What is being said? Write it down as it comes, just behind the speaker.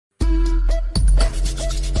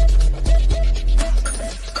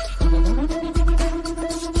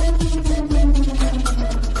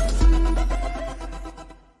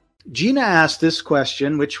Gina asked this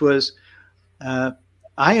question, which was, I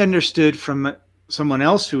understood from someone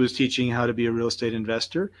else who was teaching how to be a real estate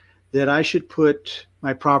investor that I should put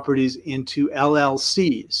my properties into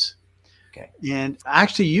LLCs. Okay. And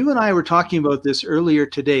actually, you and I were talking about this earlier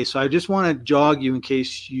today, so I just want to jog you in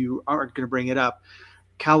case you aren't going to bring it up.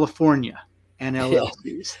 California and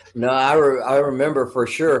LLCs. No, I remember for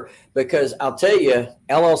sure, because I'll tell you,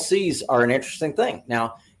 LLCs are an interesting thing.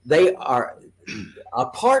 Now, they are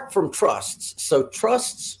apart from trusts. So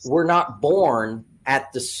trusts were not born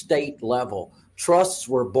at the state level. Trusts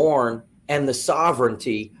were born and the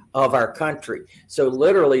sovereignty of our country. So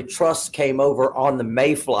literally, trusts came over on the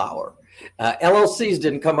Mayflower. LLCs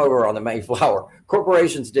didn't come over on the Mayflower.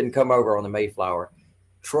 Corporations didn't come over on the Mayflower.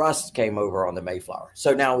 Trusts came over on the Mayflower.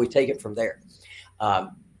 So now we take it from there.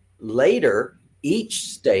 Later, each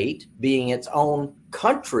state being its own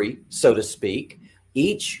country, so to speak,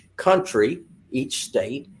 each country, each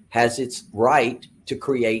state has its right to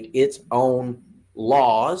create its own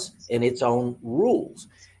laws and its own rules.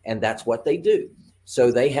 And that's what they do.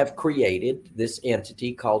 So they have created this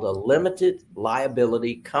entity called a limited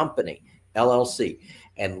liability company, LLC.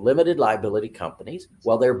 And limited liability companies,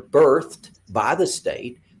 well, they're birthed by the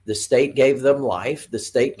state. The state gave them life. The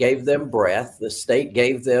state gave them breath. The state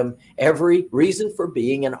gave them every reason for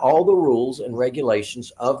being, and all the rules and regulations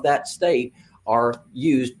of that state are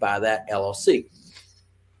used by that LLC.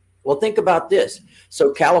 Well, think about this.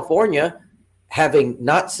 So California, having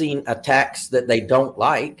not seen a tax that they don't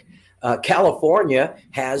like, California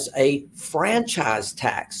has a franchise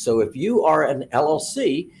tax. So if you are an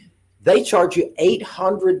LLC, they charge you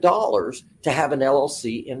 $800 to have an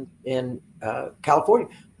LLC in California.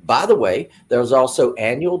 By the way, there's also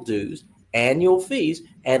annual dues, annual fees,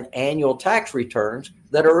 and annual tax returns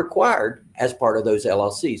that are required as part of those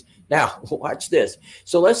LLCs. Now, watch this.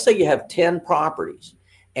 So let's say you have 10 properties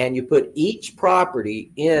and you put each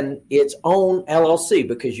property in its own LLC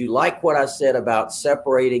because you like what I said about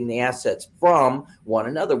separating the assets from one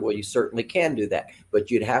another. Well, you certainly can do that, but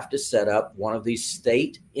you'd have to set up one of these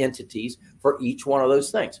state entities for each one of those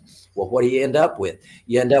things. Well, what do you end up with?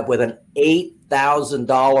 You end up with an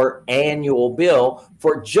 $8,000 annual bill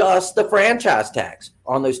for just the franchise tax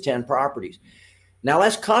on those 10 properties. Now,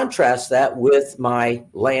 let's contrast that with my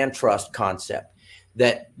land trust concept,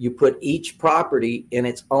 that you put each property in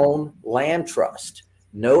its own land trust.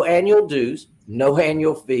 No annual dues, no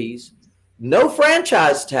annual fees, no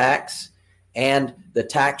franchise tax, and the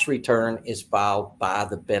tax return is filed by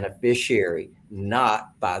the beneficiary,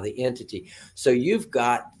 not by the entity. So you've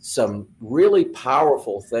got some really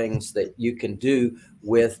powerful things that you can do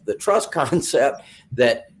with the trust concept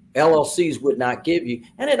that LLCs would not give you.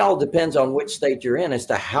 And it all depends on which state you're in as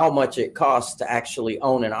to how much it costs to actually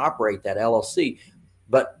own and operate that LLC.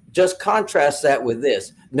 But just contrast that with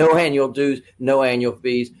this: no annual dues, no annual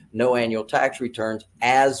fees, no annual tax returns,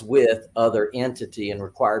 as with other entity and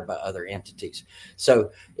required by other entities.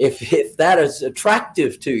 So if that is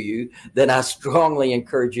attractive to you, then I strongly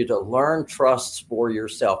encourage you to learn trusts for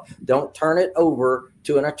yourself. Don't turn it over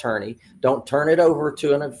to an attorney. Don't turn it over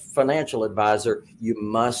to a financial advisor. You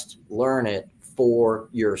must learn it for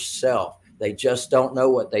yourself. They just don't know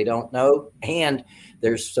what they don't know. And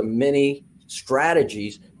there's so many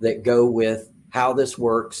strategies that go with how this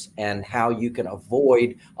works and how you can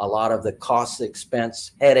avoid a lot of the cost,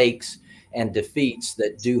 expense, headaches, and defeats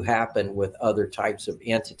that do happen with other types of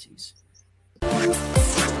entities.